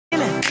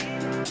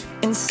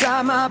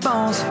inside my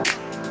bones.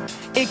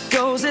 It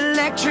goes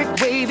electric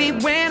wavy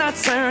when I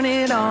turn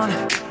it on.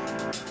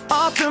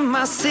 Off from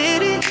my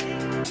city,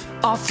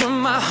 off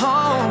from my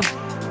home.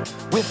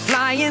 We're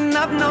flying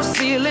up, no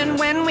ceiling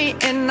when we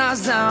in our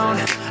zone.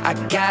 I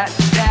got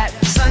that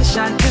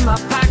sunshine in my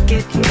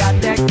pocket,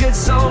 got that good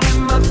soul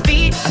in my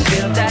feet. I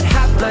feel that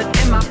hot blood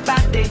in my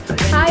body.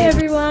 Hi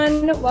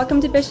everyone,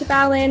 welcome to Bishop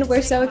Allen.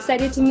 We're so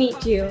excited to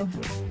meet you.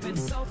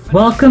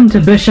 Welcome to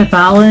Bishop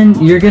Allen.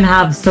 You're gonna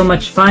have so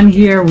much fun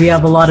here. We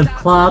have a lot of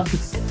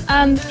clubs.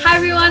 Hi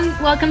everyone,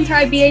 welcome to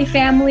our BA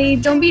family.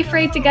 Don't be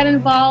afraid to get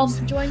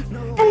involved. Join.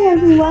 Hi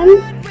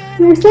everyone,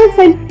 we're so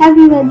excited to have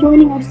you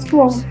joining our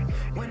school.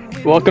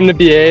 Welcome to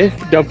BA.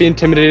 Don't be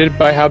intimidated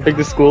by how big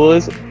the school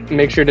is.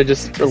 Make sure to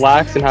just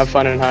relax and have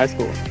fun in high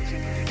school.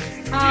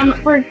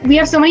 We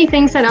have so many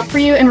things set up for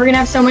you, and we're going to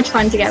have so much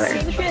fun together.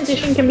 The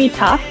transition can be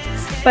tough,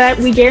 but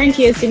we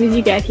guarantee as soon as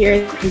you get here,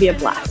 it can be a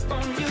blast.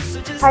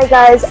 Hi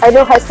guys, I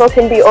know high school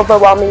can be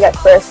overwhelming at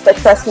first, but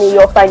trust me,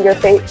 you'll find your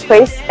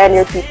place and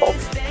your people.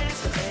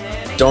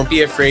 Don't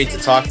be afraid to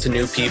talk to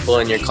new people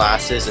in your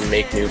classes and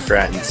make new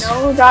friends.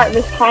 I know that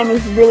this time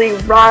is really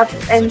rough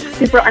and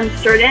super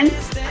uncertain,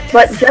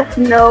 but just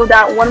know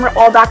that when we're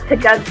all back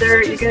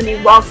together, you're going to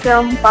be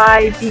welcomed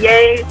by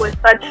BA with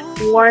such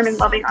warm and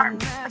loving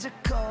arms.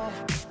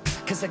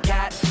 Cause I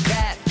got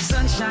that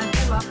sunshine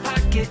in my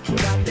pocket,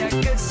 got that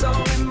good soul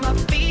in my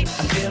feet.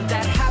 I feel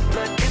that hot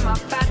blood in my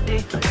body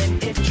when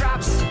it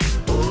drops.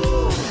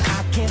 Ooh,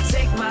 I can't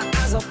take my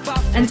eyes off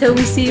of it. Until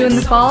we see you in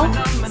the fall,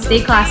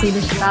 stay classy,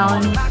 Bishop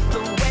Allen.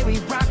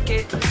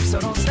 So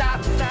don't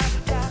stop.